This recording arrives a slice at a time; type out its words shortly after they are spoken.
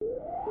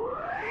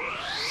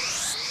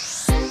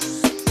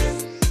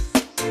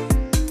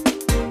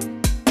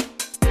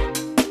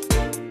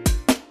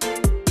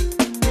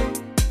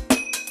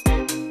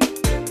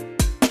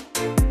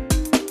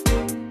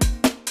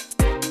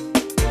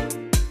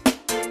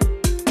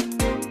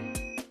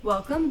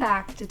Welcome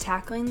back to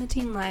Tackling the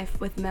Teen Life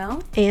with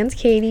Mel and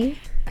Katie.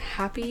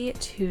 Happy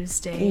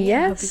Tuesday.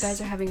 Yes. I hope you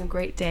guys are having a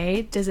great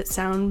day. Does it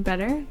sound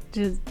better?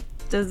 Does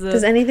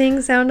anything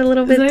sound a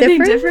little bit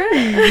different?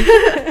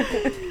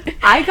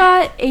 I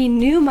got a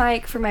new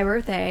mic for my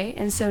birthday,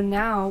 and so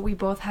now we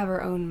both have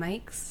our own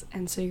mics,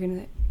 and so you're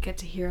going to get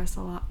to hear us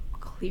a lot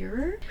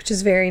clearer. Which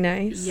is very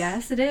nice.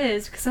 Yes, it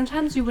is, because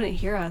sometimes you wouldn't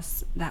hear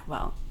us that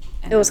well.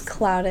 It was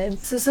clouded.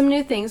 So some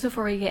new things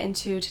before we get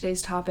into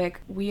today's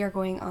topic. We are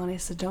going on a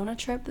Sedona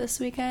trip this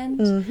weekend.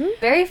 Mm-hmm.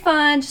 Very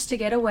fun, just to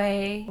get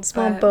away.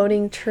 Small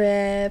boating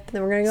trip.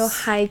 Then we're going to go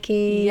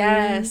hiking.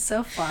 Yes,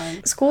 so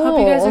fun. School. Hope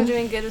you guys are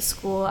doing good at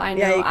school. I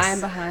know. Yikes.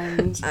 I'm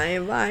behind. I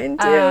am behind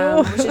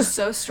too. Which is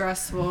so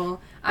stressful.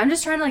 I'm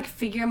just trying to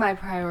figure my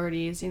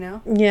priorities, you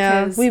know?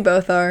 Yeah, we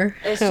both are.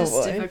 It's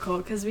just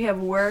difficult because we have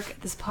work,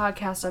 this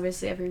podcast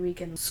obviously every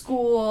weekend,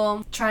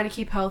 school, trying to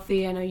keep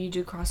healthy. I know you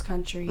do cross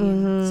country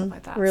and stuff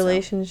like that.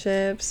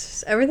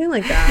 Relationships, everything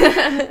like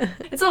that.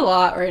 It's a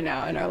lot right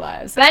now in our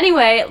lives. But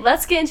anyway,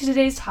 let's get into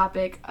today's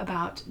topic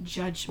about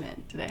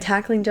judgment today.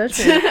 Tackling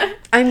judgment.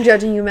 I'm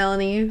judging you,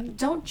 Melanie.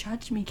 Don't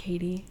judge me,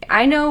 Katie.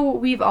 I know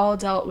we've all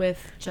dealt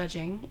with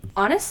judging.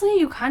 Honestly,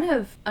 you kind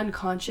of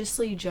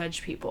unconsciously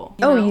judge people.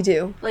 You know? You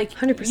do. Like,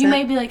 100%. You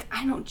might be like,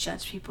 I don't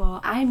judge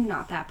people. I'm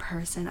not that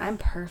person. I'm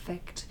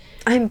perfect.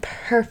 I'm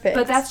perfect.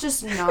 But that's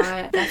just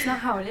not, that's not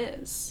how it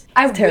is.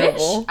 I wish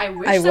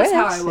that's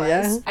how I was.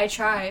 Yeah. I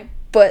try.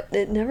 But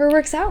it never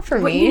works out for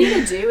me. What you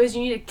need to do is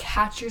you need to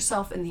catch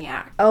yourself in the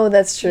act. Oh,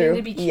 that's true. You need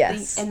to be,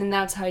 yes. And then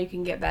that's how you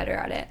can get better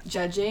at it.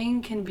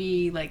 Judging can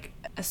be like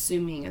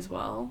assuming as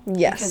well.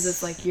 Yes. Because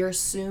it's like you're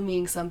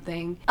assuming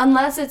something.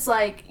 Unless it's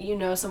like, you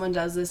know, someone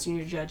does this and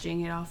you're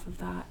judging it off of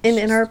that. And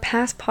in our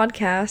past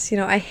podcasts, you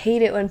know, I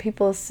hate it when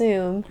people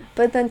assume,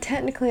 but then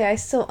technically I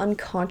still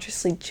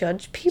unconsciously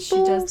judge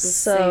people. She does the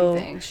same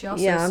thing. She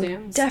also assumes.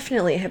 I'm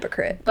definitely a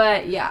hypocrite.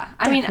 But yeah,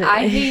 I mean,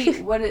 I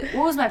hate, what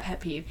was my pet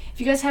peeve? If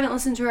you guys haven't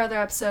listened to our other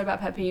episode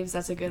about pet peeves,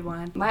 that's a good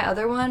one. My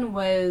other one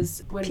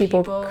was when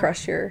people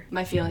crush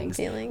my feelings.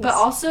 Feelings. But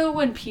also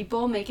when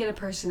people make it a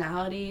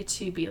personality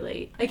to be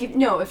late. Like,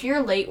 if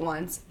you're late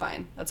once,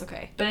 fine, that's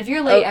okay. But if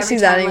you're late every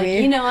time, like,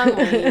 you know I'm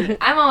late.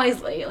 I'm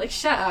always late. Like,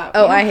 shut up.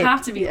 Oh, I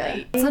have to be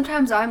late.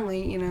 Sometimes I'm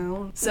late, you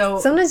know. So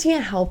sometimes you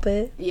can't help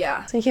it.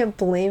 Yeah. So you can't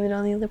blame it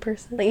on the other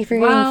person. Like, if you're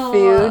getting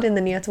food and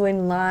then you have to wait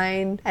in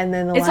line and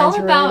then it's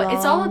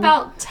all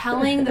about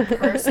telling the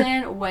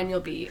person when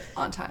you'll be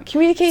on time.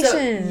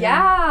 Communication. So,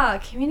 yeah,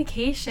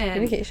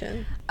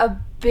 communication. A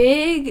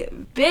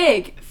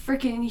big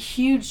freaking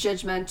huge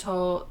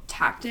judgmental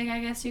tactic,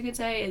 I guess you could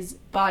say, is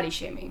body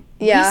shaming.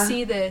 Yeah. We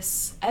see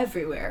this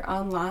everywhere.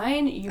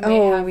 Online, you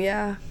may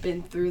have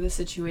been through the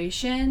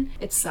situation.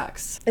 It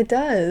sucks. It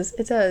does.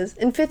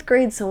 In 5th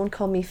grade, someone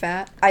called me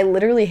fat. I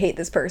literally hate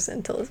this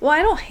person. Well,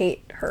 I don't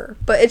hate her,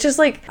 but it's just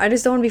like, I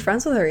just don't want to be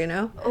friends with her, you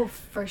know? Oh,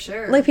 for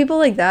sure. Like, people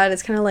like that,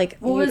 it's kind of like...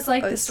 What was,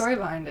 like, the story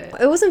behind it?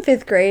 It was in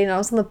 5th grade, and I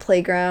was on the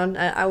playground.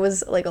 I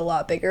was, like, a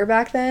lot bigger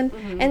back then.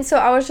 Mm-hmm. And so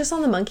I was just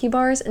on the monkey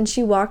bars, and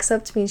she walks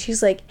up to me, and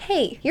she's like,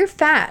 hey, you're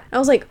fat. And I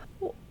was like...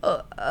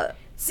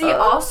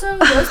 also,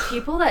 those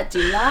people that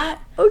do that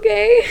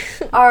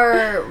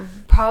are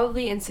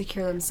probably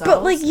insecure themselves.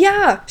 But, like,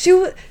 yeah, she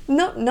was...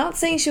 Not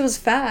saying she was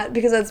fat,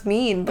 because that's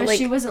mean, but like...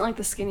 she wasn't, like,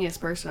 the skinniest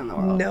person in the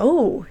world.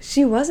 No,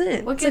 she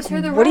wasn't. What gives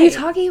her the right? What are you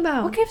talking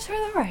about? What gives her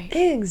the right?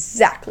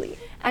 Exactly.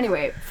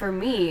 Anyway, for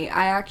me,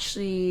 I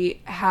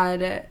actually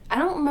had... I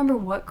don't remember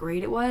what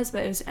grade it was,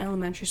 but it was in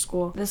elementary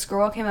school. This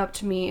girl came up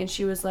to me, and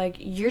she was like,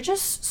 you're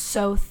just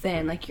so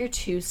thin. Like, you're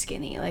too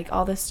skinny. Like,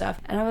 all this stuff.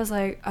 And I was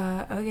like,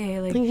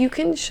 okay. Like, you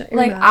can shut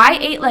your mouth. I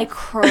ate like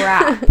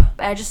crap.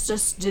 I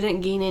just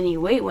didn't gain any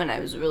weight when I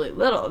was really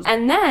little.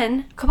 And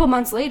then, a couple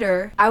months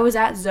later, I was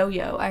at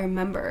Zoyo, I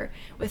remember,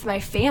 with my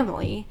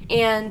family.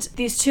 And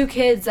these two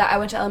kids that I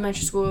went to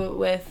elementary school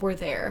with were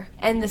there.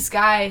 And this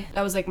guy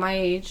that was like my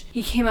age,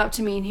 he came up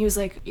to me and he was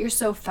like, you're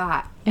so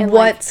fat. And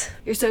what?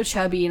 Like, you're so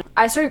chubby. And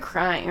I started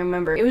crying, I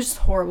remember. It was just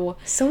horrible.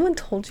 Someone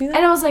told you that?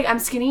 And I was like, I'm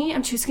skinny,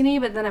 I'm too skinny,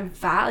 but then I'm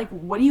fat. Like,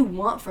 what do you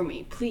want from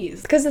me?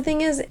 Please. Because the thing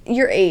is,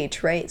 your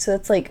age, right? So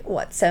that's like,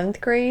 what, 7th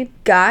grade?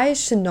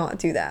 Guys should not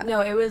do that.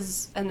 No, it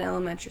was an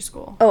elementary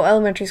school. Oh,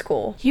 elementary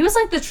school. He was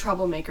like the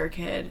troublemaker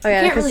kid. Oh,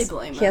 yeah, you can't really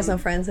blame him. He has no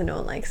friends and no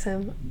one likes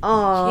him.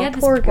 Aw, he had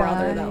this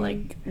brother that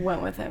like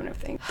went with him and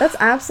everything. That's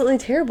absolutely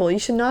terrible. You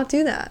should not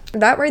do that.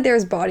 That right there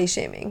is body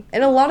shaming.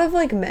 And a lot of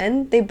like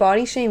men, they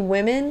body shame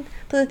women,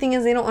 but the thing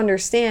is they don't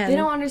understand. They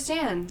don't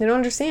understand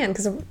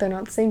because they're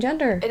not the same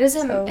gender. It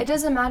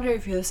doesn't matter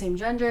if you're the same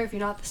gender, if you're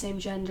not the same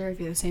gender, if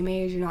you're the same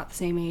age, you're not the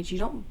same age. You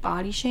don't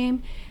body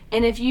shame.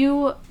 And if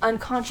you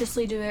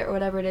unconsciously do it or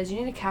whatever it is, you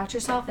need to catch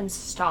yourself and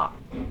stop.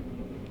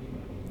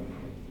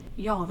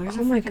 Y'all, there's a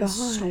freaking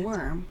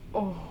storm.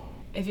 Oh.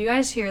 If you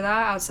guys hear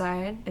that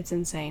outside, it's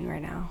insane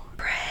right now.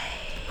 Pray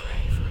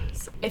for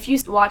us. If you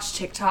watch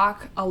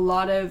TikTok, a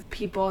lot of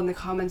people in the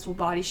comments will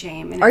body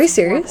shame. And Are you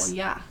serious? Horrible.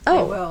 Yeah,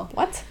 Oh, they will.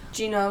 What?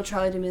 Do you know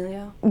Charlie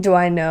D'Amelio? Do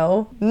I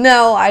know?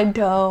 No, I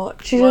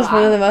don't. She's Well, just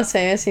one of the most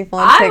famous people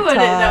on I TikTok.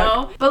 wouldn't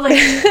know. But, like,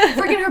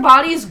 freaking her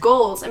body is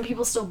goals, and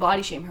people still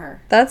body shame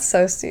her. That's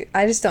so stupid.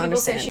 I just don't People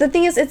say understand. The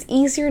thing is, it's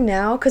easier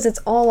now because it's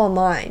all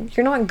online.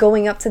 You're not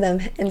going up to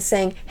them and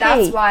saying, hey,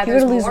 That's why you're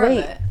going to there's lose more of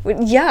weight.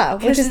 it. Yeah,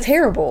 which is it's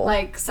terrible.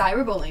 Like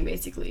cyberbullying,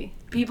 basically.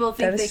 People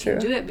think That they is can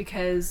true. do it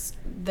because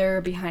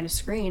they're behind a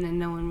screen and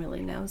no one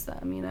really knows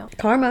them, you know?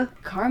 Karma.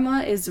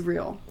 Karma is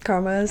real.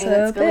 Karma is And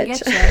a it's gonna bitch.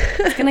 get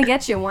you. It's gonna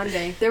get you one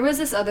day. There was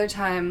this other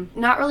time,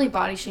 not really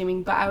body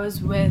shaming, but I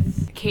was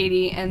with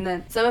Katie and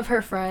then some of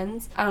her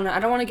friends. I don't know, I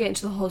don't want to get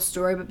into the whole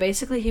story, but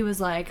basically he was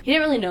like, he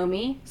didn't really know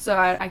me, so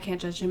I can't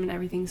judge him and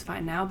everything's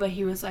fine now, but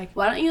he was like,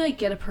 why don't you, like,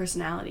 get a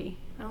personality?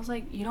 I was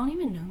like, you don't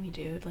even know me,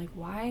 dude. Like,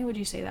 why would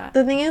you say that?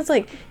 The thing is,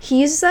 like,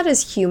 he uses that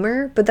as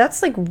humor, but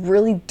that's, like,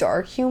 really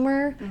dark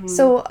humor. Mm-hmm.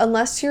 So,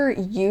 unless you're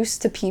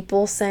used to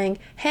people saying,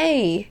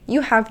 hey,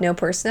 you have no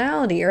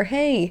personality, or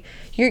hey,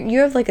 you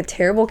have, like, a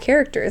terrible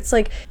character, it's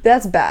like,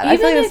 that's bad. I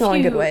feel like Even that's if not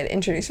a good you- way to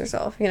introduce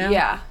yourself, you know?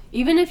 Yeah.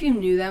 Even if you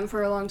knew them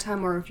for a long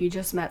time or if you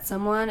just met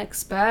someone,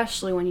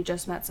 especially when you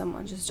just met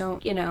someone, just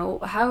don't, you know,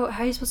 how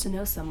are you supposed to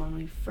know someone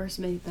when you first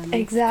meet them?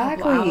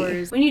 Exactly. A couple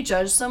hours. When you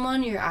judge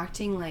someone, you're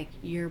acting like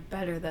you're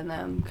better than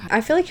them.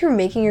 I feel like you're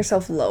making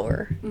yourself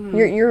lower.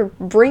 You're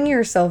bringing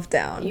yourself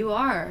down. You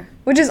are.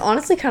 Which is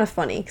honestly kind of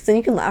funny, because then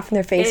you can laugh in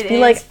their face It and be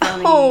is like,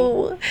 funny.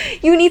 oh,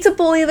 you need to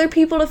bully other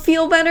people to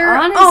feel better?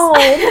 Honest-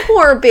 Oh,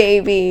 poor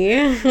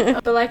baby.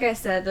 But like I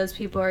said, those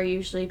people are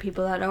usually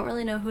people that don't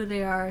really know who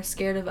they are,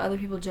 scared of other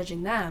people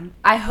judging them.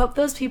 I hope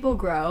those people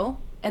grow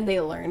and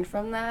they learn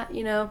from that,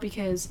 you know,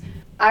 because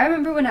I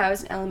remember when I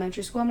was in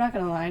elementary school, I'm not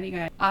gonna lie to you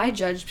guys, I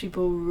judged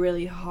people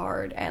really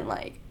hard and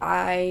like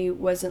I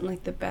wasn't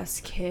like the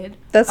best kid.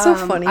 That's so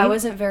funny. I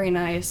wasn't very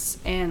nice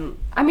and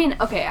I mean,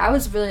 okay, I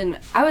was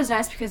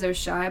nice because I was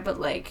shy, but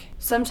like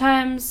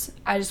sometimes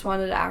I just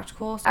wanted to act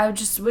cool. I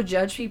would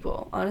judge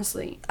people,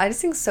 honestly. I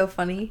just think it's so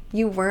funny.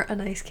 You weren't a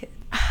nice kid.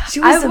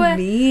 She I was a wa-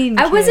 mean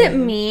I kid. wasn't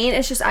mean.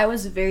 It's just I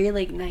was very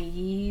like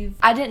naive.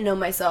 I didn't know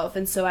myself,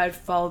 and so I'd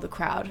follow the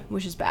crowd,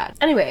 which is bad.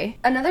 Anyway,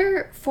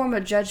 another form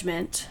of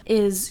judgment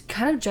is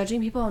kind of judging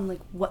people on like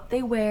what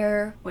they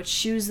wear, what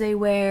shoes they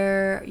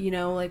wear, you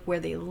know, like where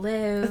they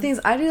live. The thing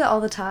is, I do that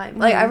all the time.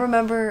 Like, I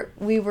remember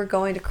we were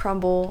going to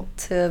Crumble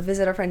to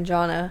visit our friend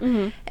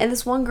Jonna, and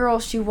this one girl,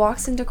 she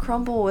walks into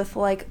Crumble with,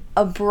 like,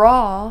 a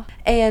bra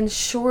and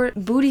short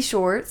booty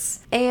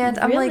shorts, and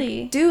I'm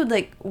Really? like, dude,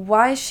 like,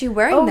 why is she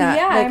wearing Oh that?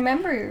 yeah, I Like,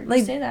 remember you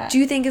like, say that. do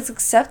you think it's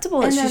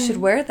acceptable that And she then should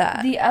wear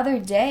that? The other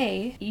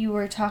day, you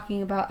were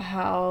talking about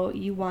how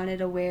you wanted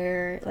to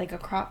wear like a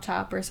crop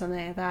top or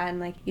something like that, and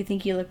like you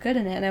think you look good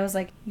in it. And I was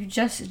like, you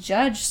just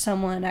judged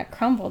someone at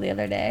Crumble the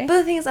other day. But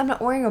the thing is, I'm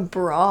not wearing a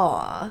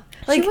bra.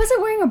 Like, she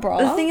wasn't wearing a bra.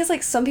 the thing is,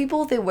 like, some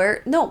people, they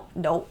wear... No.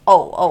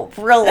 Oh,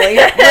 really?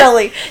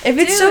 Really? If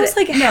it Dude, shows,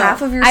 like, no.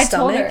 half of your I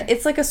told stomach, her.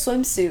 it's like a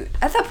swimsuit.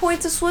 At that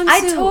point, it's a swimsuit.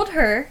 I told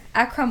her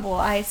at Crumble,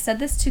 I said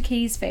this to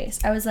Katie's face.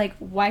 I was like,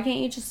 why can't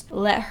you just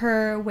let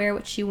her wear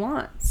what she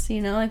wants?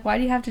 You know, like, why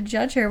do you have to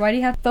judge her? Why do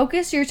you have to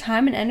focus your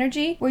time and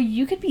energy where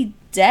you could be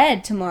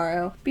dead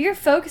tomorrow, but you're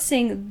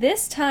focusing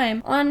this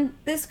time on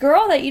this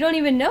girl that you don't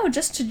even know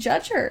just to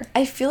judge her?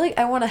 I feel like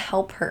I want to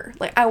help her.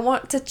 Like, I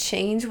want to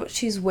change what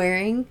she's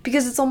wearing,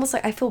 because it's almost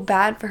like I feel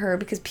bad for her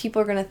because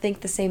people are going to think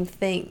the same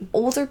thing.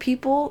 Older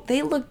people,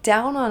 they look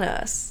down on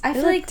us. I They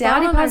feel look like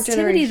body on our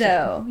positivity, generation.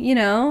 though, you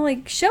know,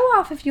 like show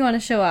off if you want to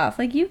show off.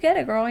 Like, you get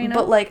it, girl, you know.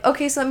 But, like,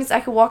 okay, so that means I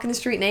could walk in the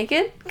street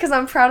naked because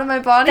I'm proud of my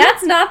body?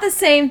 That's not the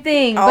same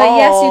thing, but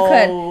yes, you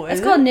Oh, could. It's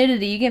is called it?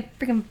 nudity. You get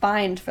freaking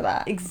fined for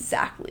that.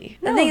 Exactly.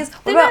 No, the thing is,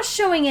 they're not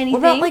showing anything. what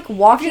about, like, If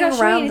walking you're not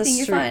showing around the anything,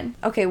 street? you're fine.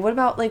 Okay, what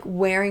about, like,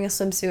 wearing a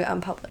swimsuit out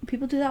in public?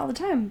 People do that all the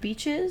time.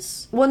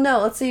 Beaches. Well, no,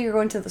 let's say you're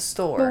going to the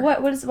store.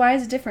 But why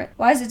is it different?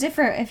 Why is it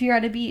different if you're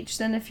at a beach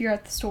than if you're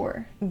at the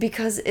store?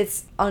 Because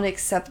it's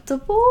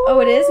unacceptable. Oh,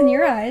 it is in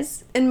your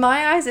eyes. In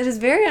my eyes, it is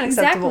very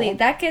unacceptable. Exactly.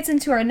 That gets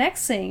into our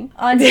next thing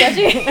on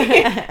judging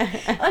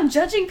on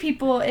judging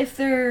people if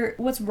they're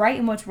what's right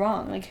and what's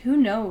wrong. Like, who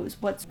knows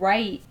what's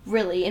right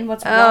really and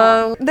what's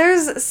wrong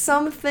There's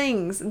some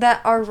things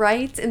that are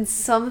right and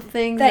some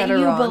things that that are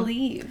you wrong.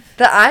 believe.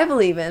 That I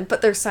believe in,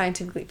 but they're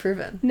scientifically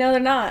proven. No, they're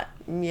not.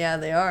 Yeah,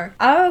 they are.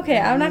 Oh, okay,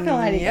 I'm not gonna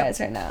lie to you Yep. guys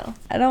right now.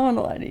 I don't want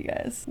to lie to you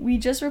guys. We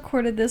just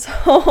recorded this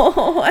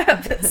whole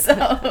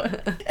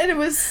episode, and it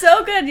was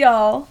so good,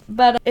 y'all.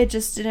 But it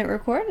just didn't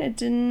record. It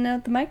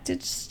didn't. The mic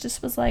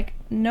just was like,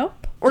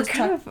 nope. We're Just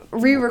kind talk-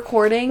 of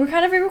re-recording. We're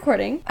kind of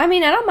re-recording. I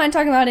mean, I don't mind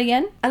talking about it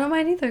again. I don't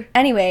mind either.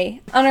 Anyway,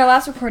 on our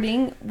last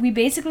recording, we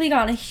basically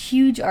got in a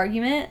huge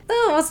argument. No,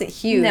 it wasn't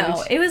huge.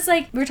 No, it was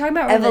like we were talking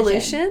about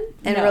Evolution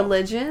and No.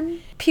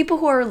 religion. People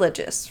who are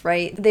religious,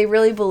 right? They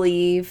really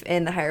believe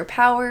in the higher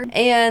power.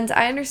 And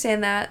I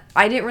understand that.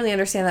 I didn't really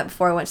understand that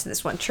before I went to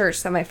this one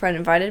church that my friend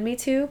invited me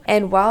to.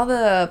 And while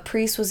the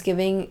priest was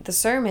giving the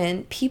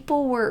sermon,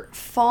 people were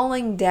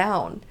falling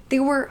down They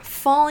were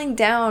falling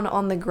down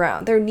on the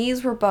ground. Their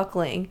knees were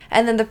buckling.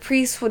 And then the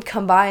priest would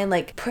come by and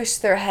like push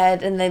their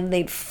head, and then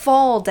they'd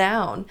fall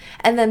down.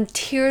 And then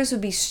tears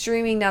would be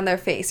streaming down their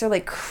face. They're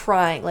like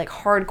crying, like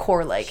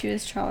hardcore, like She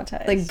was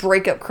traumatized. like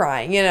breakup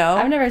crying, you know?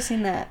 I've never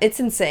seen that. It's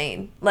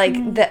insane.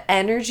 Like the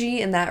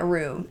energy in that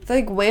room. They're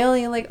like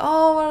wailing and like,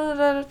 oh, da,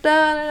 da, da,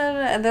 da, da, da,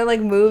 and they're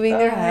like moving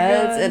their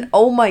heads. God. And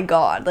oh my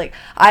God. Like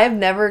I have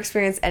never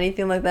experienced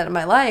anything like that in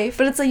my life.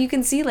 But it's like you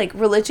can see like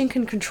religion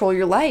can control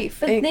your life.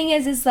 But the thing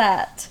is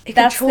that it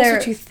that's controls their,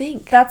 what you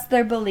think. that's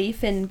their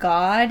belief in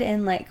God,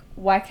 and like,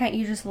 why can't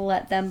you just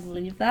let them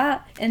believe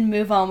that and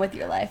move on with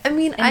your life? I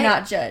mean, and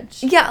not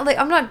judge. Yeah, like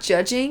I'm not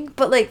judging,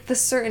 but like the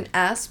certain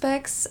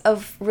aspects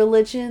of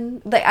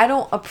religion, like I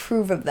don't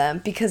approve of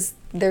them because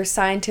they're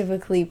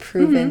scientifically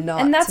proven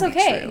not and that's to be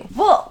okay. true.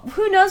 Well,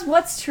 who knows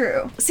what's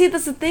true? See,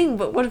 that's the thing,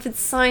 but what if it's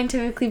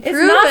scientifically proven?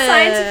 It's not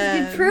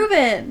scientifically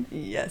proven.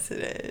 Yes,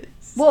 it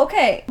is. Well,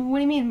 okay. What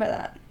do you mean by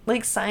that?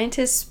 Like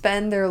scientists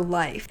spend their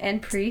life.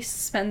 And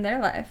priests spend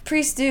their life.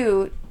 Priests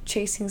do,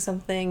 chasing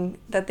something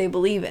that they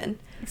believe in.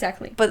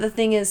 Exactly. But the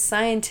thing is,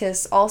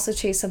 scientists also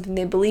chase something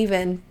they believe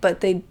in,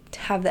 but they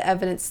have the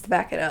evidence to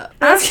back it up.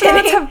 I'm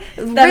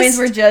kidding. That means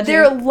we're judging.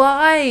 Their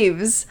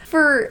lives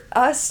for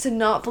us to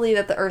not believe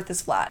that the earth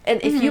is flat.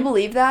 And if you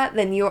believe that,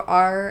 then you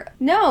are...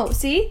 No,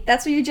 see?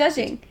 That's what you're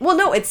judging. Well,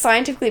 no, it's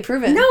scientifically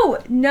proven.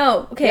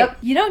 No. Okay, Yep.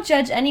 you don't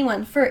judge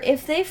anyone for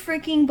if they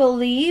freaking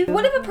believe.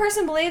 What if a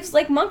person believes,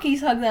 like,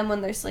 monkeys hug them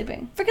when they're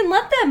sleeping? Freaking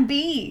let them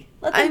be.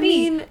 Let them I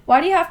be. mean-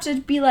 Why do you have to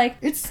be like,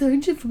 it's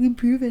scientifically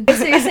proven?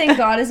 So you're saying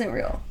God isn't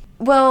real?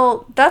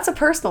 Well, that's a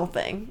personal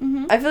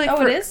thing. I feel like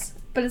Oh, it is?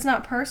 But it's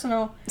not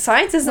personal.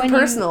 Science isn't When you-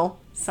 personal.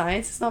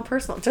 Science is not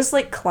personal. Just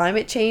like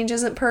climate change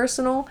isn't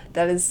personal,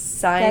 that is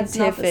That's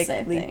not the same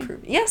scientifically thing.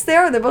 proven. Yes, they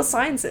are. They're both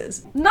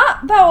sciences.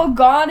 Not about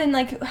God and,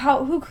 like,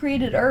 who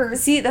created Earth.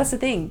 See, that's the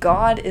thing.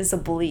 God is a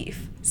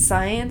belief.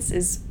 Science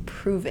is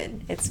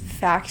proven. It's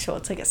factual.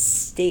 It's like a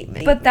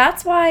statement. But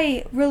that's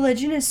why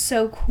religion is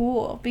so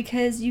cool,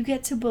 because you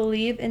get to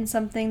believe in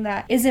something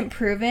that isn't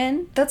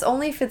proven. that's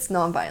only if it's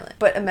nonviolent.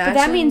 But imagine... But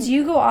that means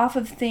you go off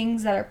of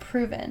things that are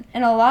proven.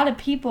 And a lot of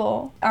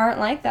people aren't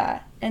like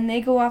that. And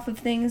they go off of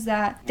things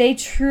that they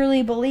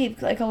truly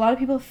believe. Like, a lot of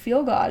people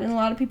feel God, and a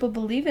lot of people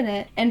believe in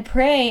it and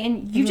pray,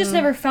 and you just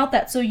never felt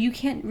that, so you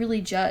can't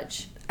really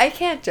judge. I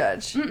can't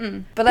judge.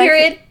 But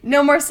Period.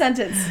 No more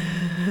sentence.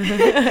 We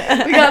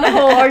got a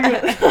whole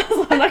argument.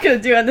 I'm not going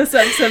to do it on this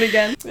episode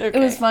again. It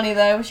was funny,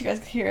 though. I wish you guys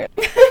could hear it.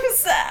 I'm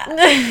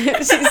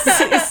sad.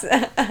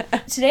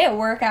 Today at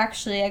work,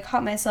 actually, I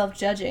caught myself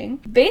judging.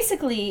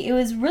 Basically, it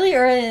was really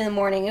early in the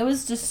morning. It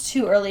was just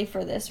too early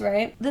for this,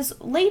 right? This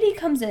lady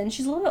comes in.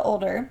 She's a little bit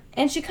older.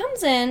 And she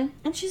comes in,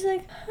 and she's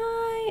like,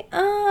 hi,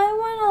 I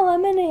want a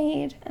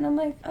lemonade. And I'm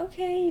like,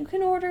 okay, you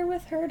can order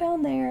with her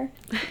down there.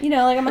 You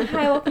know, like, I'm like,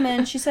 hi, welcome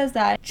in. She says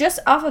that. Just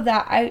off of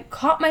that, I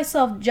caught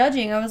myself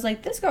judging. I was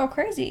like, this girl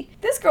crazy.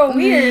 This girl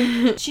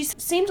weird. She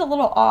seemed a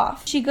little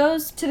off. She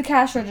goes to the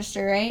cash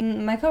register, right?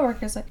 And my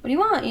coworker's like, what do you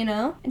want, you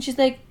know? And she's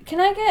like, can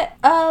I get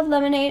a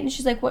lemonade? And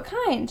she's like, what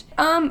kind?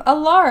 A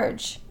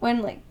large.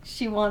 When, like,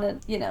 she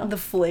wanted, you know. The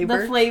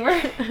flavor. The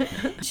flavor.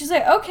 She's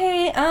like,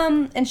 okay,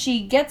 and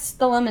she gets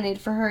the lemonade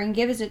for her and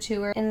gives it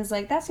to her and is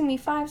like, that's gonna be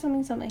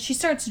 $5 something. She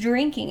starts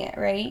drinking it,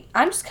 right?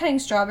 I'm just cutting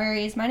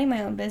strawberries, minding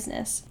my own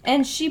business.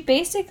 And she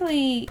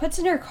basically puts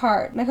in her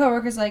card. My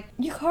coworker's like,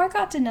 your card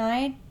got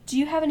denied. Do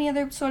you have any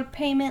other sort of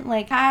payment,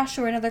 like cash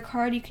or another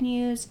card you can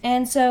use?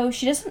 And so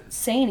she doesn't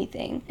say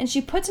anything. And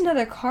she puts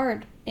another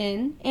card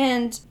in,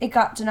 and it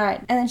got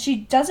denied. And then she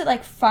does it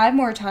like 5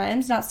 more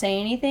times, not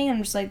saying anything.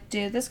 I'm just like,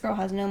 dude, this girl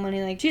has no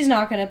money. Like, she's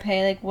not gonna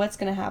pay. Like, what's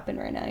gonna happen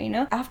right now, you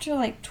know? After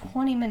like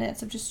 20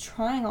 minutes of just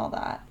trying all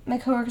that, my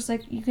coworker's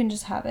like, you can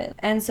just have it.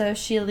 And so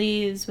she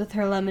leaves with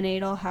her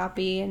lemonade all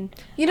happy. And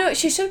You know,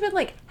 she should have been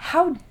like,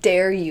 how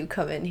dare you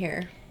come in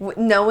here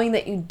knowing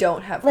that you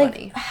don't have like,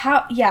 money?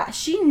 how? Yeah,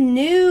 she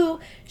knew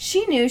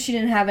she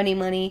didn't have any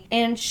money,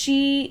 and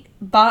she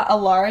bought a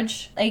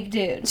large. Like,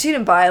 dude, She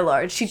didn't buy a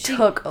large. She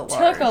took a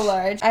large. took a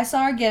large. I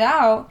saw her get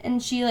out, and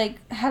she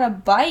like had a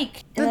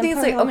bike. The and thing then is,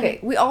 put like, her lemonade-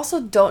 okay, we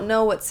also don't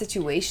know what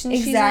situation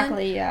she's in.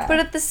 Exactly, yeah. But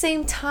at the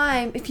same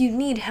time, if you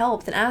need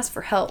help, then ask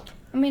for help.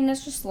 I mean,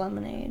 it's just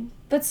lemonade.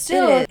 But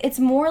still, It is. it's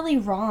morally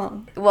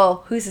wrong.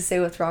 Well, who's to say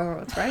what's wrong or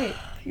what's right?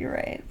 You're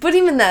right. But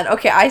even then,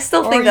 okay, I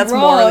still Or think that's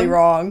wrong. morally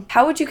wrong.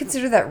 How would you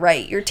consider that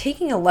right? You're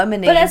taking a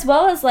lemonade. But as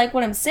well as, like,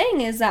 what I'm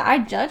saying is that I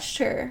judged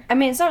her. I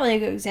mean, it's not really a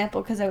good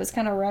example because I was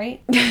kind of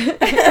right.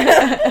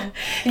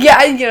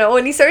 Yeah, you know,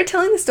 when you started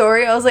telling the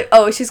story, I was like,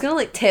 oh, she's gonna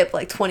like tip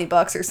like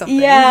 $20 or something.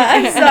 Yeah,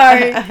 I'm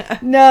sorry.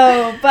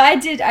 No, but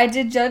I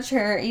did judge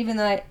her, even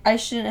though I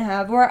shouldn't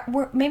have.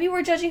 Maybe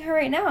we're judging her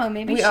right now.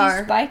 Maybe she's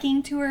are.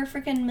 biking to her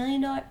freaking $1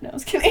 million. No, I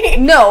was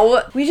kidding.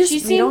 No, She we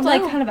seemed don't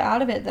like know. kind of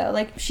out of it though.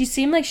 Like, she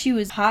seemed like she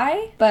was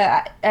high,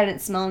 but I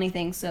didn't smell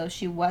anything, so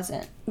she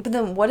wasn't. But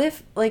then what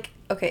if, like,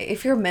 okay,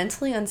 if you're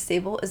mentally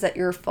unstable, is that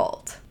your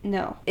fault?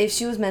 No. If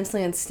she was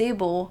mentally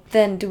unstable,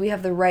 then do we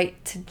have the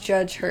right to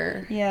judge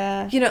her?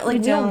 Yeah. You know, like,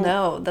 we don't don't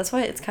know. That's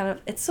why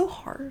it's so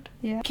hard.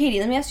 Yeah. Katie,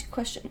 let me ask you a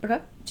question. Okay.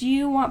 Do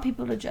you want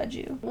people to judge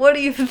you? What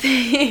do you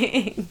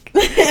think?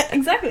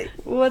 Exactly.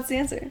 What's the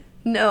answer?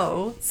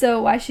 No.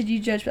 So why should you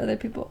judge other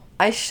people?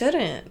 I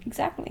shouldn't.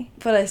 Exactly.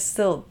 But I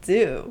still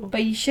do.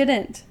 But you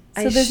shouldn't.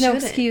 So I there's no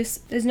shouldn't. excuse.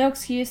 There's no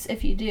excuse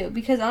if you do.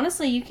 Because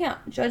honestly, you can't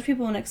judge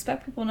people and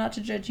expect people not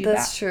to judge you back.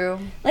 That's true.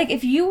 Like,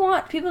 if you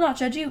want people not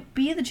to judge you,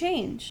 be the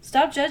change.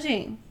 Stop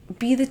judging.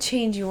 Be the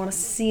change you want to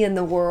see in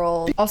the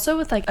world. Also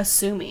with, like,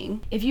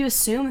 assuming. If you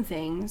assume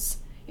things,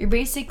 you're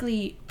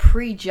basically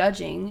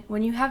prejudging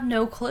when you have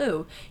no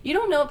clue. You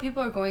don't know what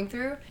people are going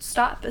through.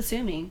 Stop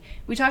assuming.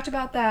 We talked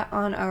about that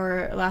on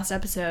our last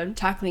episode,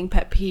 tackling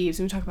pet peeves,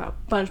 and we talked about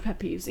a bunch of pet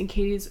peeves, and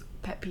Katie's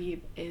pet peeve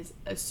is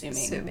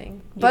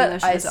assuming.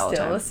 But I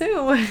still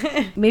assume.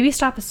 Maybe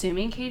stop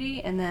assuming,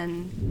 Katie, and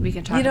then we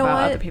can talk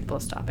about other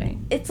people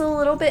stopping. It's a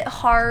little bit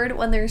hard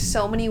when there's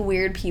so many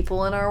weird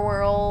people in our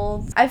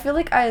world. I feel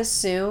like I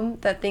assume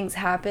that things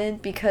happen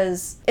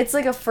because it's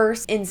like a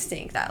first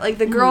instinct. That, like,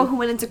 the girl who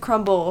went into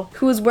Crumble,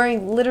 who was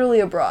wearing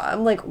literally a bra.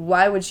 I'm like,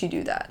 why would she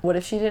do that? What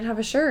if she didn't have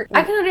a shirt?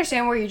 I can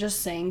understand where you're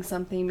just saying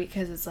something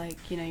because it's like,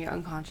 you know, you're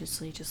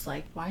unconsciously just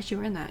like, why is she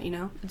wearing that, you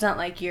know? It's not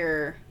like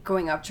you're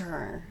going up to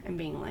her and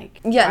being like,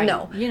 yeah,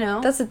 no. You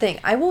know? That's the thing.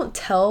 I won't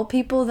tell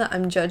people that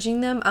I'm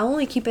judging them. I'll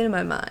only keep it in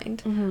my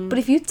mind. Mm-hmm. But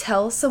if you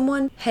tell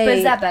someone, hey... But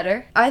is that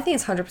better? I think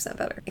it's 100%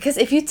 better. Because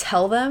if you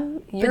tell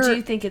them, But do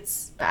you think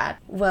it's bad?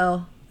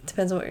 Well, it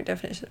depends on what your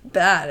definition of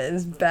bad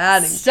is.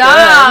 Bad and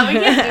Stop! good.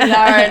 We can't do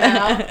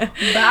that right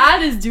now.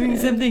 Bad is doing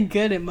something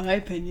good, in my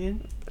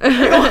opinion.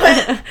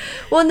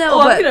 Well, no,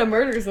 Oh, but... I'm gonna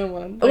murder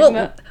someone. Like, Well,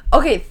 not-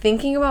 okay,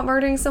 thinking about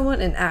murdering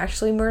someone and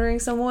actually murdering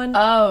someone,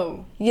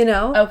 Oh. you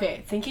know?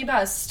 Okay, thinking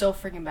about it is still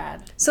freaking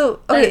bad. So,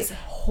 That okay, is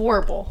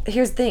horrible.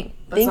 here's the thing.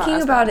 But it's not Thinking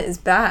as about bad. it is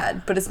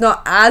bad, but it's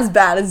not as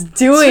bad as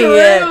doing True,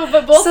 it.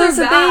 but both so are that's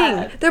the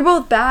bad. thing. They're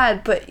both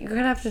bad, but you're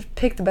gonna have to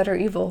pick the better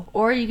evil.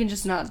 Or you can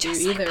just not do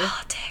Just either. like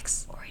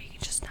politics. Or you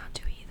can just not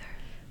do either.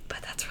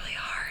 But that's really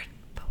hard.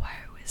 But why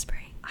are we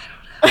whispering? I don't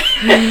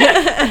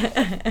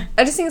know.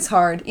 I just think it's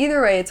hard.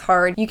 Either way, it's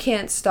hard. You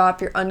can't stop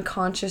your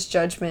unconscious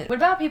judgment. What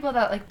about people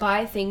that, like,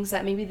 buy things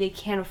that maybe they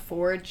can't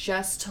afford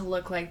just to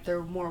look like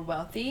they're more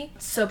wealthy,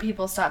 so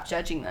people stop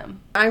judging them?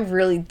 I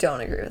really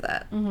don't agree with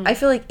that. Mm-hmm. I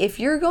feel like if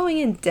you're going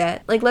in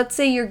debt, like, let's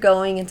say you're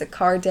going into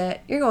car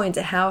debt, you're going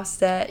into house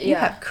debt, you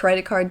Yeah. have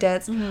credit card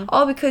debts,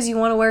 all because you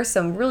want to wear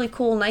some really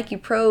cool Nike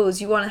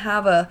Pros, you want to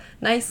have a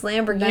nice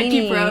Lamborghini.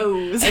 Nike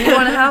Pros. And you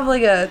want to have,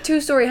 like, a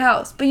 2-story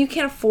house, but you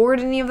can't afford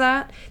any of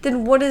that,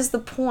 then what is the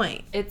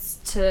point? It's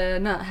to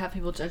not have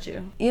people judge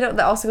you. You know,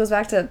 that also goes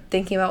back to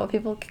thinking about what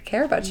people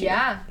care about you.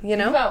 Yeah. You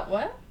know? Think about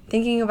what?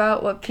 Thinking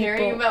about what people...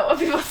 Caring about what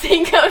people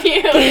think of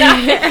you.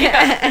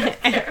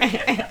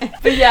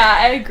 But yeah,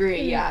 I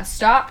agree. Yeah.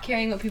 Stop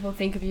caring what people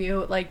think of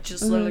you. Like,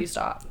 just literally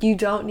stop. You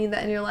don't need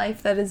that in your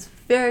life. That is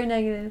very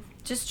negative.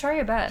 Just try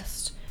your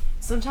best.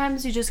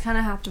 Sometimes you just kind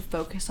of have to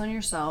focus on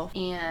yourself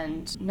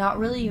and not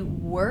really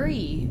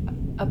worry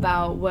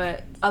about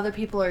what other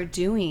people are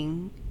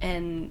doing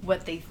and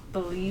what they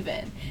believe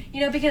in.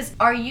 You know, because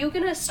are you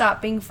going to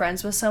stop being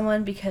friends with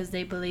someone because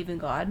they believe in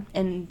God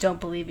and don't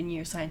believe in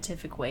your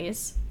scientific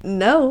ways?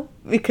 No,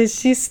 because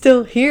she's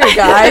still here,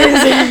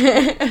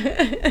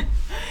 guys.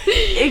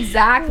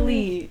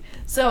 Exactly.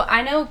 So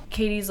I know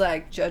Katie's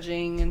like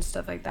judging and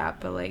stuff like that,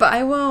 but like, But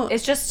I won't.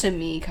 it's just to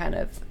me kind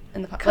of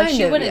in the like Kind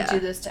she of, wouldn't yeah. do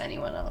this to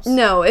anyone else.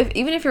 No,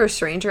 even if you're a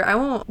stranger, I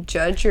won't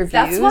judge your views.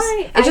 That's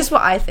why it's just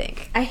what I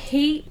think. I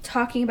hate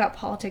talking about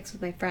politics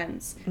with my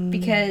friends Mm.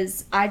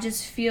 because I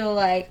just feel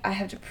like I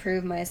have to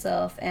prove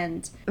myself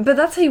But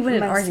that's how you win an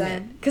My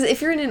argument. son. Because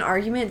if you're in an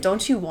argument,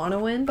 don't you want to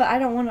win? but I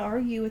don't want to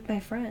argue with my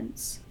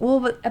friends Well,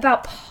 but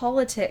about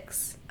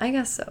politics. I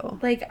guess so.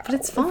 Like, But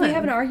it's If we fun.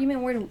 have an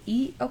argument where to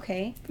eat,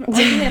 okay. An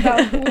argument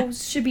about who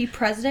should be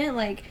president,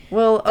 like,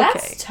 Well, okay.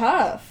 that's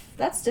tough.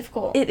 That's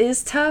difficult. It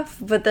is tough,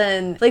 but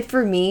then, like,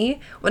 for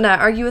me, when I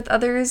argue with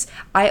others,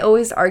 I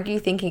always argue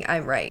thinking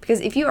I'm right. Because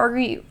if you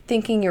argue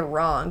thinking you're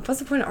wrong, what's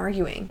the point of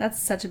arguing?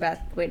 That's such a bad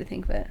way to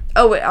think of it.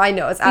 Oh, wait, I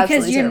know. It's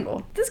absolutely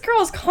terrible. This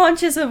girl's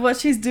conscious of what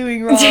she's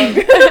doing wrong.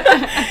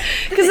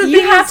 Because the you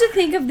thing have is- to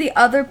think of the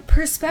other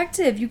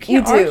perspective. You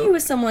can't You do. argue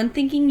with someone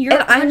thinking you're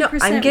And I know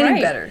 100% I'm getting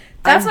right. better.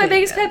 That's I'm my getting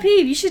biggest better. pet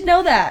peeve. You should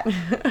know that.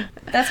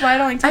 That's why I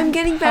don't like talking I'm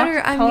getting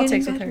better. I'm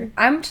politics getting with her. better.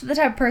 I'm the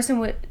type of person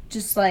would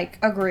just like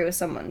agree with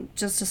someone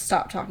just to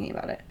stop talking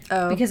about it.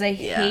 Oh, because I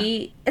yeah.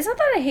 hate. It's not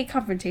that I hate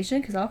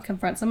confrontation because I'll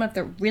confront someone if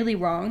they're really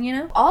wrong. You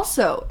know.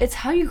 Also, it's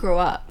how you grow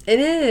up. It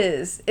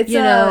is. It's You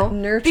a know,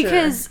 nurture.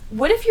 because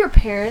what if your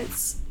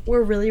parents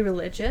were really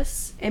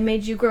religious and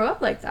made you grow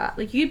up like that?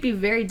 Like you'd be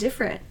very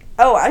different.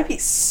 oh, I'd be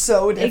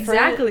so different.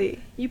 Exactly.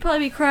 You'd probably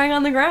be crying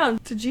on the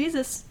ground to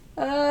Jesus.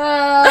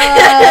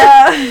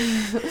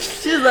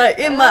 She's like,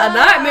 in my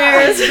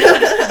nightmares.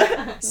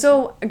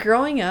 So,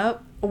 growing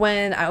up,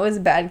 when I was a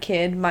bad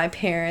kid, my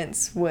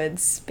parents would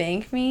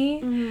spank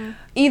me,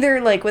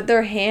 either like with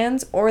their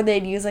hands or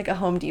they'd use like a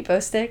Home Depot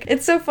stick.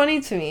 It's so funny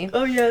to me.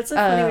 Oh yeah, it's so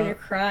funny when you're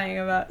crying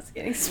about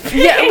getting spanked.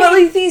 Yeah, but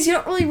like things you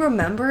don't really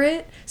remember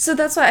it, so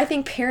that's why I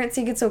think parents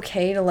think it's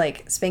okay to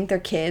like spank their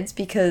kids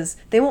because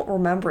they won't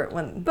remember it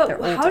when they're older.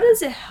 But how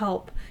does it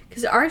help?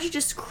 Because aren't you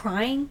just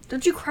crying?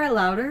 Don't you cry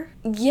louder?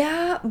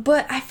 Yeah,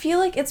 but I feel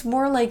like it's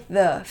more like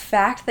the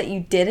fact that you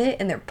did it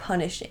and they're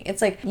punishing.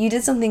 It's like you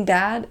did something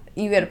bad,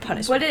 you get a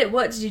punishment.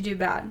 What did you do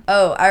bad?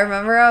 Oh, I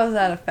remember I was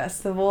at a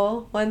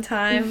festival one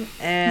time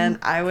and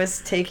I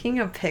was taking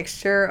a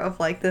picture of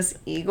like this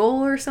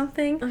eagle or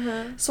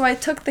something. So I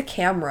took the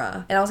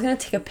camera and I was gonna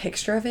take a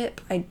picture of it,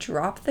 but I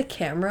dropped the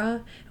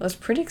camera. It was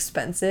pretty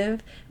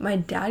expensive. My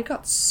dad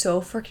got so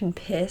freaking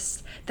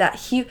pissed that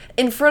he,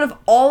 in front of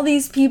all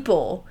these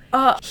people,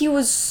 he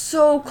was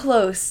so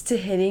close to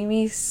hitting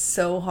me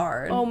so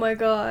hard. Oh my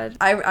god.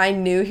 I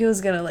knew he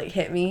was gonna like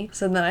hit me,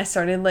 so then I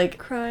started like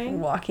crying,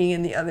 walking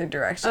in the other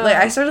direction. Like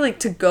I started like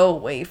to go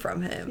away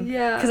from him.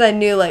 Yeah. Because I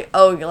knew like,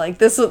 oh, like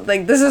this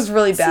is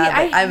really bad.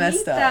 See, like, I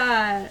messed up.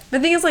 That. The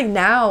thing is like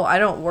now I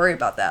don't worry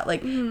about that.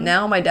 Like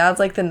now my dad's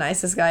like the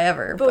nicest guy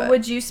ever. But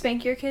would you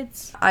spank your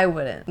kids? I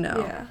wouldn't. No.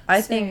 Yeah.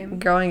 I same.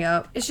 think growing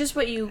up, it's just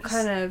what you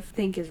kind of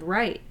think is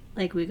right.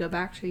 Like we go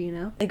back to, you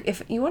know? Like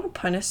if you want to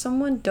punish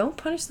someone, don't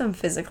punish them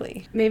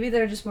physically. Maybe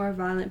they're just more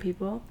violent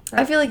people.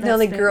 I feel like no,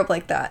 they grew up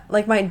like that.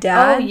 Like my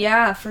dad. Oh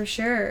yeah, for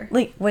sure.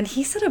 Like when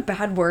he said a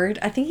bad word,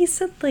 I think he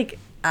said like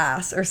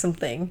ass or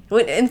something.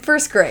 In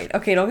first grade.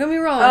 Okay, don't get me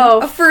wrong.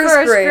 Oh,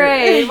 first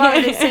grade. Why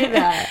would they say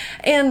that?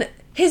 And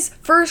his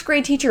first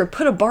grade teacher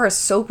put a bar of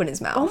soap in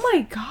his mouth. Oh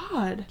my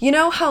god. You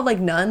know how like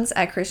nuns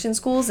at Christian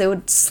schools, they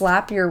would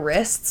slap your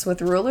wrists with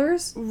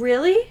rulers?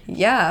 Really?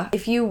 Yeah.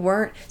 If you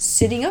weren't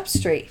sitting up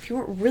straight, if you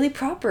weren't really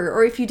proper,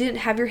 or if you didn't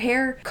have your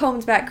hair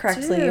combed back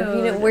correctly, or if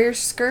you didn't wear your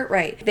skirt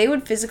right, they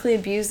would physically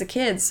abuse the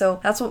kids.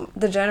 So that's what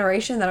the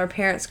generation that our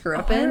parents grew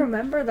up in. I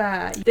remember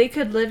that. They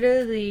could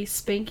literally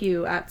spank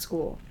you at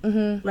school.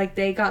 Like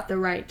they got the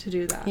right to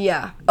do that.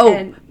 Yeah.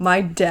 Oh, my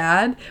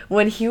dad,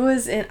 when he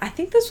was in, I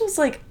think this was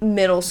like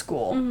middle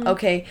school,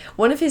 okay,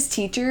 one of his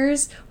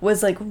teachers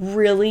was like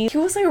he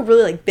was like a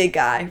really like big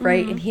guy,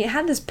 right? And he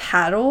had this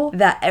paddle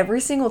that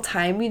every single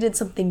time you did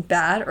something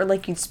bad or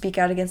like you'd speak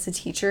out against the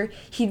teacher,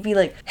 he'd be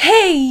like,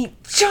 "Hey,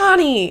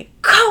 Johnny,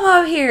 come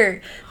up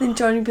here." Then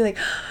Johnny would be like,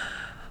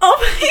 "Oh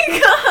my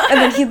god!"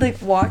 And then he'd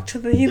like walk to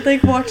the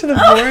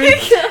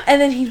board,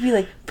 and then he'd be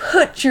like,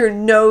 "Put your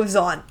nose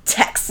on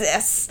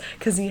Texas,"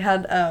 because he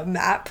had a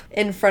map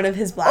in front of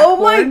his blackboard.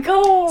 Oh my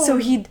god! So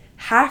he'd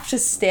have to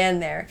stand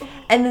there,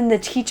 and then the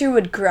teacher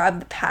would grab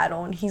the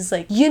paddle and he's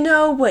like, "You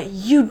know what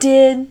you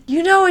did?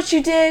 You know what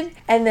you did?"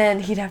 And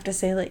then he'd have to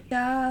say like,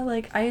 "Yeah,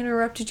 like I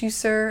interrupted you,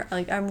 sir.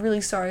 Like I'm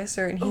really sorry,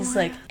 sir." And he's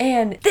like,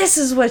 "And this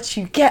is what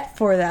you get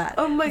for that."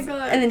 Oh my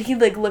god. And then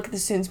he'd like look at the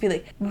students and be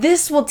like,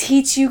 "This will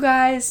teach you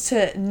guys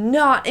to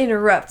not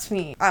interrupt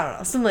me." I don't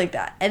know, something like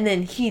that. And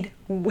then he'd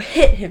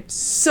hit him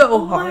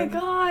so hard. Oh my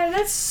god,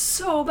 that's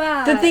so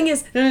bad. The thing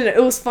is, no,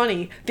 it was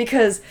funny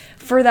because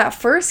for that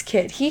first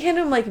kid, he hit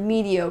him like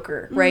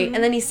mediocre, right?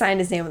 And then he signed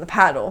his name on the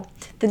paddle.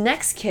 The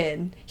next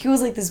kid, he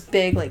was like this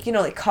big, like, you know,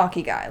 like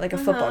cocky guy, like a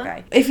football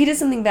guy. If he did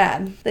something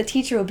bad, the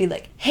teacher would be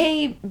like,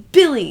 "Hey,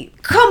 Billy,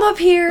 come up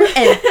here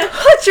and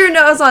put your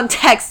nose on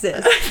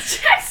Texas."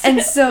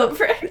 And so,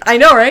 I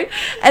know, right?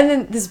 And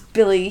then this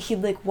Billy,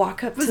 he'd like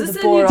walk up to the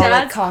board all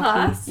like cocky.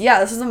 Class? Yeah,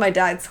 this was in my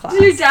dad's class.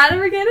 Did your dad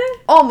ever get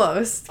it?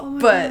 Almost. Oh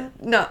my but god.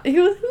 no, he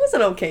was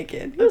an okay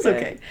kid. He was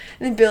okay.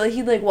 And then Billy,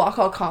 he'd like walk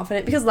all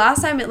confident because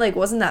last time it like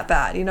wasn't that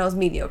bad, you know, it was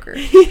mediocre.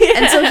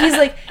 And so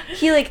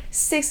he like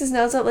sticks his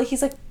nose up, like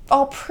he's like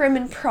all prim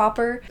and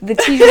proper. The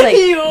teacher's like,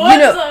 "You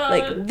know,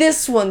 like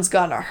this one's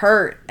gonna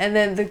hurt." And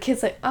then the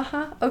kid's like,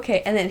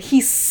 "Okay." And then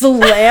he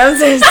slams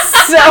it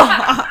so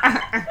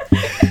hard.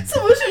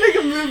 Someone should make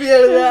a movie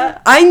out of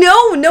that. I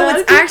know. No,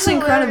 it's actually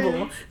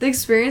incredible. The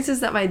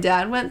experiences that my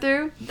dad went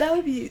through. That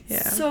would be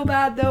so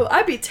bad, though.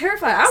 I'd be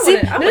terrified.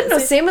 No.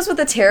 Same as with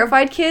the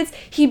terrified kids.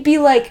 He'd be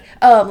like,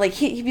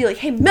 he'd be like,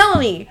 "Hey,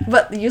 Melanie,"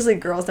 but usually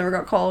girls never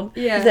got called.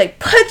 Yeah. He'd be like,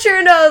 "Put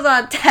your nose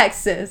on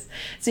Texas."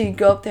 So you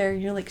go up there,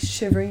 you're like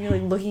shivering, you're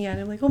like looking at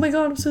him, like, "Oh my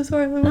god, I'm so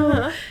sorry."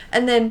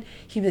 And then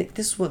he'd be like,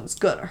 "This one's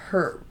gonna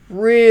hurt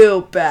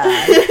real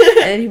bad,"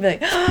 and he'd be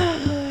like.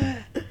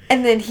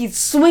 And then he'd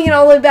swing it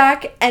all the way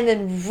back, and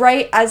then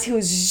right as he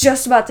was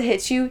just about to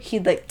hit you,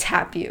 he'd like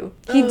tap you.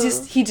 He'd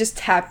just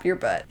tap your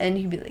butt, and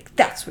he'd be like,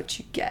 "That's what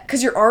you get,"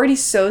 because you're already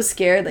so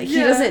scared. Like he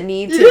doesn't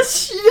need to. You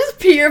just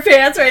pee your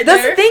pants right there.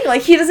 That's the thing.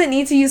 Like he doesn't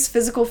need to use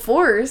physical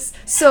force,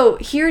 so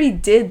he already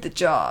did the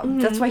job.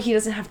 That's why he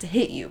doesn't have to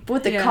hit you. But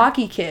with the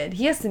cocky kid,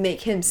 he has to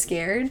make him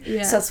scared.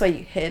 Yeah. So that's why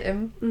you hit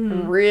him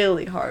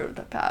really hard with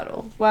the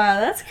paddle.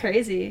 Wow, that's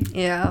crazy.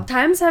 Yeah.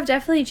 Times have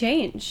definitely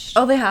changed.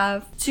 Oh, they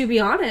have. To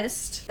be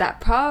honest, that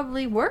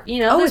probably worked.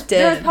 You know, it did.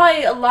 There's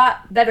probably a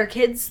lot better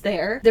kids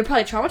there. They're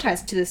probably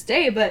traumatized to this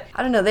day, but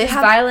I don't know. They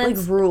have like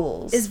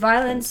rules. Is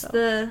violence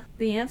the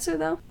answer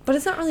though? But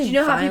it's not really. Do you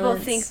know violence. how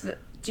people think that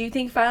Do you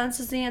think violence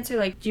is the answer?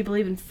 Like, do you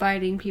believe in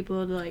fighting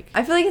people to, like...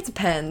 I feel like it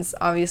depends,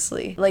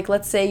 obviously. Like,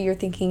 let's say you're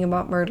thinking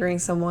about murdering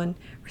someone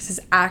versus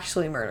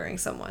actually murdering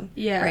someone.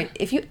 Yeah. Right?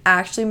 If you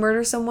actually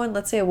murder someone,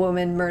 let's say a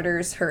woman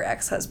murders her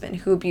ex-husband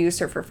who abused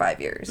her for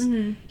 5 years.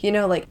 Mm-hmm. You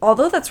know, like,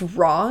 although that's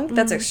wrong,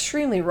 that's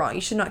extremely wrong.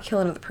 You should not kill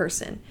another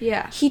person.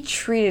 Yeah. He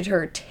treated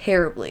her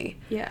terribly.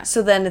 Yeah.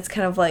 So then it's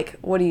kind of like,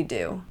 what do you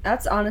do?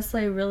 That's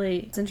honestly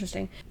it's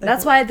interesting.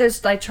 That's why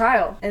there's, like,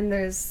 trial and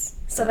there's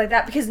stuff like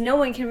that, because no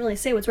one can really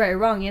say what's right or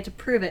wrong. You have to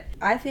prove it.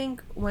 I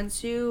think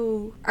once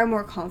you are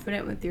more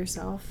confident with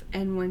yourself,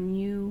 and when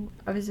you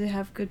obviously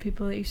have good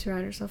people that you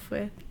surround yourself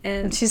with,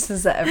 and She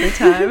says that every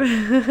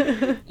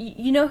time.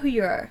 you know who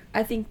you are,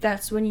 I think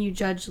that's when you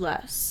judge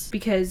less,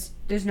 because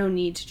there's no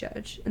need to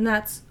judge. And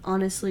that's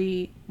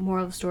honestly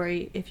moral of the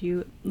story. If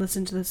you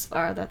listen to this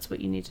far, that's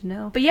what you need to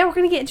know. But yeah, we're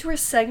gonna get into our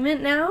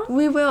segment now.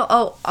 We will.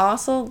 Oh,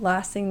 also,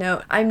 lasting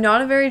note. I'm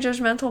not a very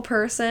judgmental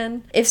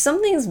person. If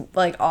something's,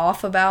 like,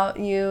 off about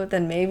you,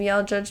 then maybe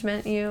I'll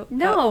judgment you.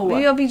 No.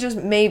 Maybe I'll be just,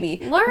 maybe.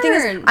 Learn. The thing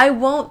is, I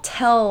won't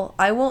tell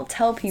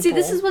people. See,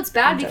 this is what's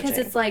bad, I'm because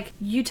judging. it's like,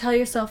 you tell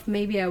yourself,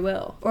 maybe I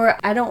will. Or,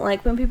 I don't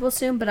like when people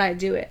assume, but I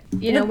do it.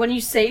 You know, when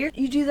you say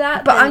you do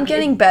that, But then I'm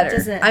getting it better.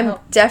 doesn't I'm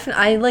help.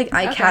 definitely,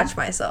 I Okay. catch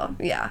myself.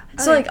 Yeah.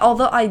 So, Okay. like,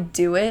 although I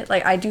do it,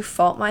 like, I do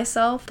fault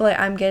myself, but, like,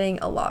 I'm getting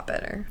a lot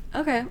better.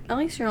 Okay, at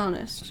least you're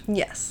honest.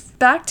 Yes.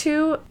 Back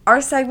to our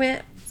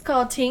segment. It's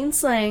called Teen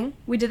Slang.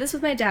 We did this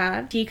with my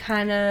dad. He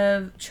kind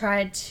of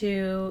tried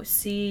to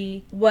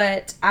see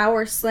what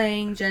our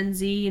slang, Gen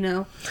Z, you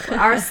know, what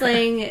our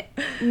slang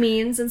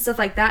means and stuff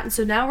like that. And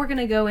so now we're going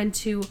to go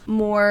into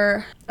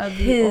more of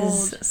the His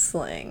old...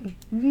 slang.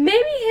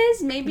 Maybe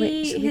maybe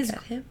Wait, should we his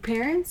get him?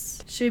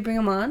 parents. Should we bring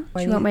him on?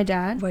 Why Do do you want you- my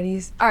dad? What do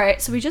you... All right,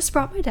 so we just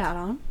brought my dad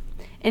on,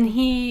 and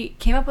he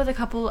came up with a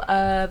couple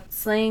of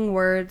slang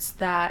words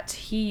that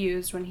he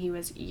used when he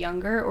was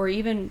younger, or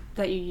even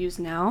that you use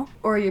now,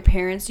 or your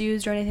parents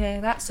used, or anything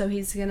like that. So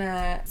he's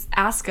gonna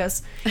ask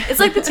us. It's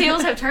like the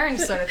tables have turned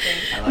sort of thing.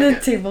 I The like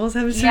it. tables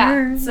have Yeah.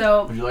 turned.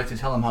 So Would you like to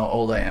tell them how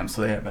old I am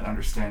so they have an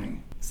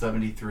understanding?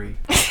 73.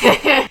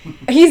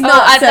 He's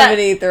not I thought-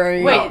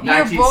 73. wait, Oh, you're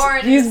 19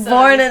 born. He's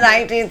born in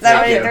Thank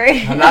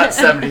 1973. you. I'm not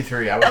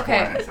 73. I was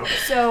Okay, born in okay.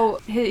 so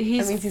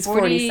he's That means he's 40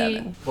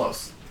 47.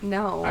 Close.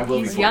 No, I will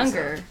he's be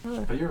 47.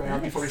 younger. But you're right. I'll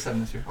be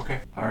 47 this year. Okay.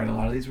 All right. A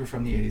lot of these were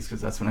from the 80s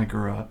because that's when I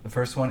grew up. The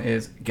first one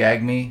is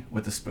gag me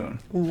with a spoon.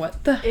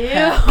 What the Ew.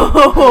 heck?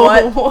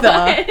 What the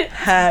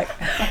heck?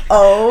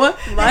 Oh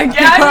my Gag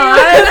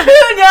god. me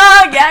with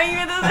no, gag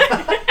me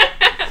with the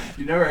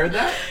You never heard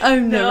that?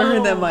 I've never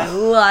heard that in No. my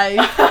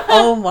life.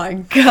 Oh my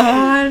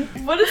god.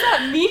 What does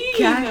that mean?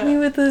 Gag me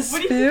with a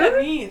What do you think that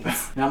spoon?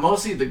 means? Now,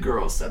 mostly the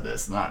girls said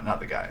this, not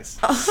the guys.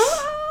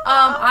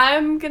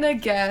 I'm gonna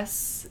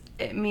guess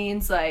it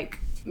means like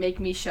make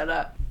me shut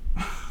up.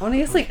 I want to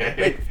guess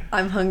like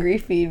I'm hungry,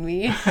 feed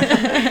me.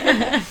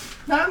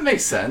 That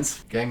makes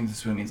sense. Gagging with a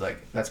spoon means like,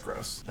 that's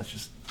gross. That's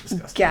just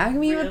disgusting. Gag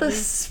me with a Really?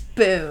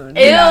 spoon.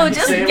 Ew, Yeah, you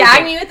just say it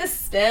gag with me with a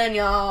spoon,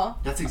 y'all.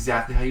 That's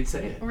exactly how you'd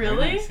say it. Very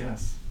Really? nice,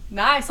 yes.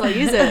 Nice, I'll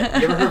use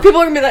it. You ever heard-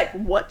 People are gonna be like,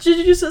 what did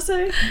you just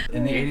say?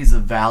 In the 80s, the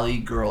Valley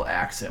girl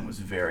accent was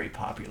very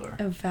popular.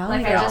 A valley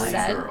Like I girl. just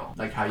said. girl.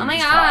 Like how you Oh my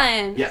just talk.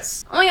 God.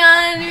 Yes. Oh my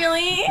god,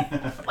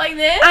 really? Like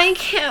this? I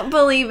can't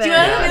believe it. Do you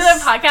want to do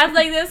Yes. a podcast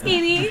like this,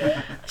 Katie?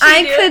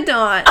 I do it? could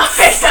not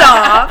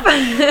stop.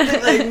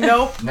 Like,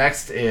 nope.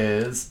 Next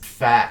is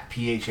fat,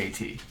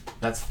 P-H-A-T.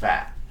 That's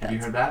fat. Have you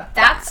heard that?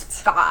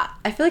 That's fat.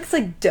 I feel like it's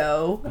like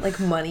dough, like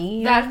money.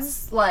 you know?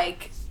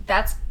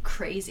 That's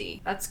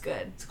crazy. That's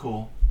good. It's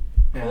cool.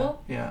 Yeah.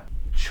 Cool? Yeah.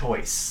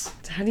 Choice.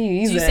 How do you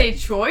use Do you it? say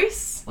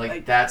choice?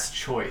 Like that's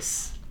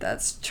choice.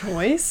 That's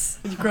choice.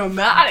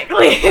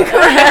 Grammatically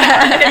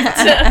correct.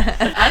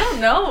 I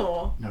don't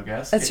know. No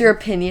guess? That's your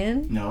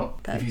opinion. No.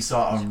 If you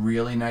saw a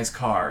really nice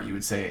car, you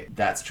would say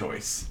that's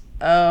choice.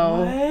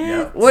 Oh.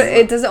 Yeah. What?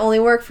 It does it only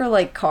work for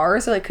like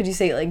cars, or like could you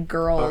say like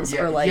girls,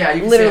 or like you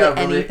can literally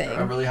say anything?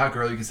 a really hot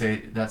girl, you could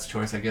say that's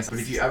choice, I guess. But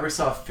if you ever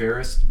saw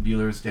Ferris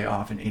Bueller's Day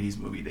Off, an 80s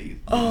movie, they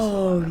used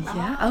Oh a lot.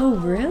 yeah. Oh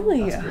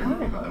really? That's a great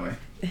movie, by the way.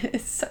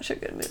 It's such a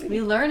good movie.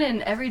 We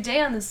learning every day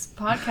on this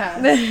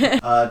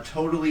podcast.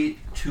 Totally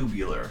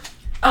tubular.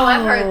 Oh,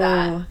 I've heard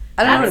that.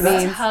 I don't know what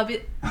That's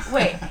it means.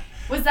 Wait,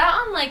 was that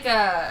on like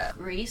a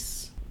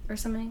Reese or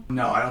something?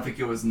 No, I don't think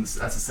it was.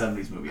 That's a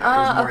 70s movie. It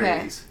was more Okay.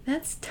 80s.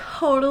 That's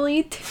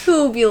totally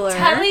tubular.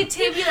 Totally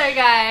tubular,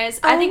 guys.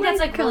 I Oh think my that's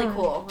like really God.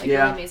 cool. Like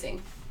Yeah. really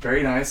amazing.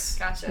 Very nice.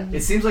 Gotcha.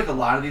 It seems like a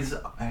lot of these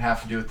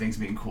have to do with things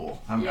being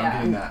cool. I'm Yeah.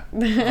 getting that. Oh,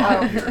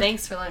 vibe here.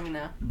 thanks for letting me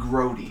know.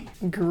 Grody.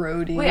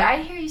 Grody. Wait,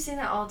 I hear you say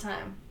that all the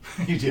time.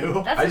 You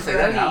do? That's I a say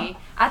that grody. now.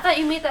 I thought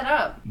you made that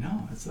up.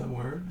 No, it's a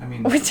word. I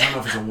mean, Which- I don't know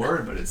if it's a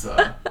word, but it's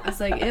a I was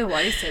like, ew,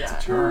 why do you say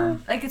that?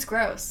 term. Like it's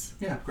gross.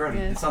 Yeah, grody.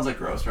 Yeah. It sounds like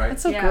gross, right?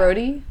 That's so Yeah.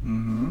 grody.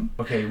 Mm-hmm.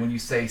 Okay, when you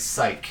say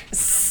psych.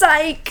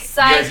 Psych.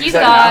 Psych, guys you use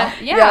that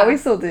thought. now? Yeah. we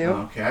still do.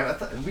 Okay, I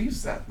thought we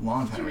used that a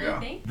long time you ago.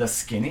 really think? The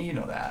skinny, you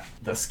know that.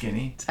 The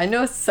skinny. I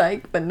know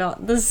psych, but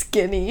not the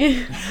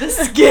skinny. The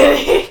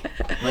skinny.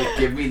 Like,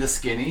 give me the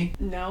skinny?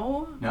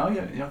 No. No?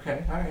 Yeah,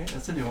 okay. All right.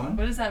 That's a new one.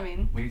 What does that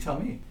mean? What do you tell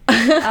me?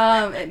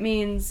 It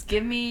means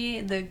give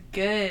me the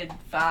good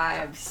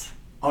vibes.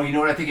 Oh, you know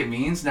what I think it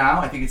means now?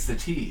 I think it's the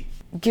T.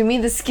 Give me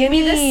the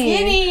skinny. The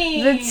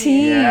skinny. The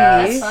T.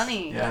 Yes. That's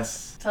funny.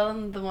 Yes. Tell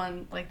them the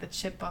one, like the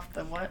chip off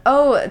the what?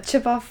 Oh,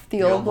 chip off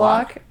the old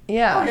block?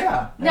 Yeah. Oh,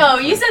 yeah. No,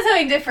 you said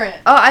something different.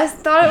 Oh, I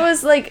thought it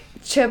was like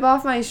chip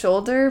off my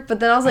shoulder,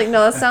 but then I was like,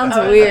 no, that sounds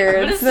Oh,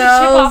 weird. what is So the I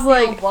chip was off the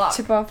like, old block?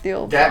 chip off the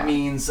old That block.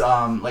 means,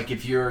 like,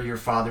 if you're your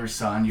father's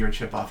son, you're a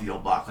chip off the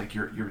old block. Like,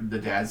 you're the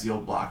dad's the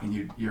old block, and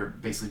you're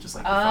basically just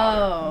like your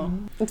father. Oh,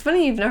 It's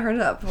funny you've never heard of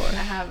that before.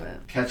 I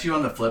haven't. Catch you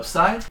on the flip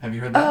side? Have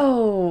you heard that?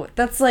 Oh,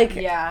 that's like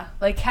Yeah,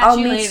 like catch I'll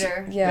you meet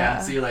later. Yeah.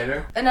 See you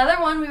later.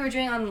 Another one we were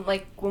doing on,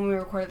 like, when we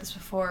recorded this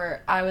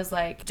before, I was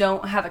like,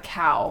 don't have a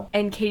cow.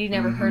 And Katie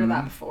never heard of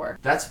that before.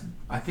 That's,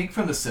 I think,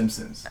 from The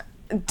Simpsons.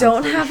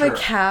 Don't pretty have sure. a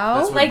cow.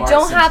 That's what Like, Bart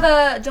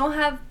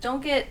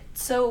don't get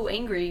so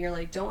angry. You're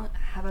like, don't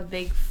have a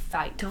big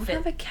fight. Don't fit.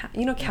 have a cow.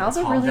 You know, cows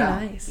are calm really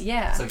down. nice.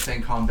 Yeah, It's like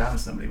saying calm down to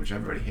somebody, which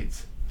everybody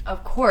hates.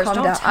 of course. Calm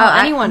don't down. tell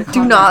anyone to calm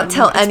Do not down.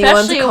 tell anyone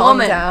Especially to a calm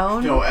woman.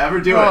 down. Don't ever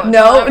do Oh, it.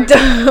 No, Don't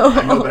don't.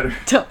 I know better.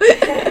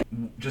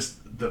 Don't.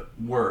 Just the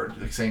word,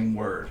 like saying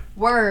word.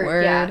 Word.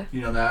 Word. Yeah.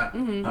 You know that?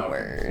 Mhm. Oh.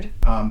 Word.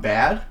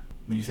 Bad?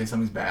 When you say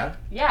something's bad?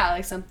 Yeah,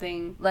 like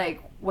something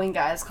like when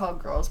guys call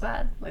girls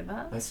bad, like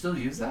that. I still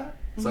use that?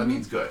 So that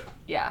means good.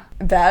 Yeah.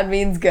 Bad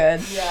means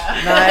good.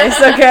 Yeah. Nice.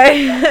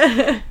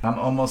 Okay. I'm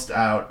almost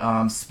out.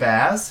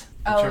 Spaz?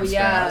 The Oh, term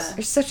yeah. spaz.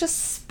 You're such a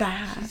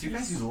spaz. You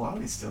guys use a lot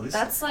of these still.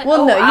 That's like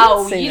Well, oh, no, you ow,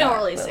 don't say you that. don't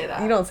really though. say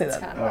that. You don't say It's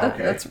that. kinda Oh,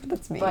 okay.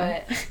 That's me.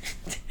 But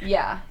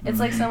yeah, it's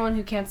like someone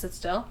who can't sit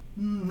still.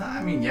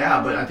 I mean,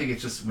 yeah, but I think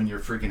it's just when you're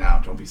freaking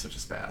out, don't be such a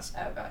spaz.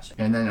 Oh, gotcha.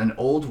 And then an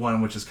old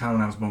one, which is kind of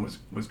when I was born,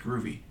 was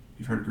groovy.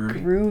 You've heard of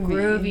groovy?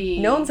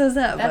 Groovy. No one says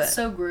that, That's but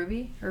so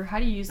groovy. Or how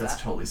do you use That's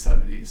that? totally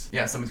 70s.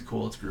 Yeah, something's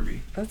cool, it's groovy.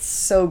 that's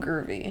so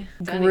groovy.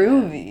 Anyway.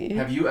 Groovy.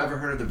 Have you ever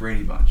heard of the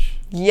Brady Bunch?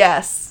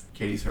 Yes.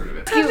 Katie's heard of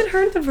it. I haven't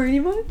heard of the Brady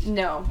Bunch.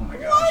 No. Oh my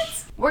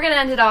gosh. We're gonna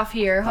end it off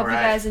here. Hope Alright.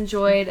 you guys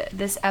enjoyed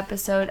this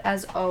episode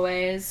as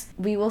always.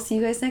 We will see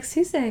you guys next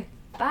Tuesday.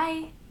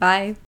 Bye.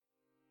 Bye.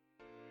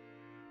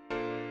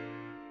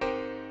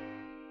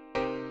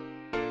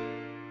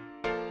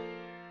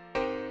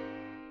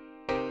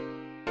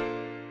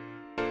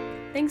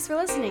 Thanks for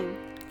listening.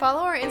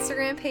 Follow our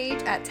Instagram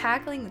page at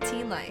Tackling the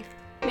Teen Life.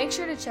 Make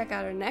sure to check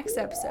out our next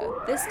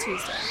episode this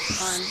Tuesday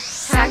on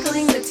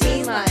Tackling the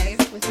Teen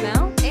Life with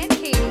Mel. and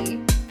Katie.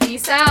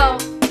 Peace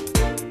out.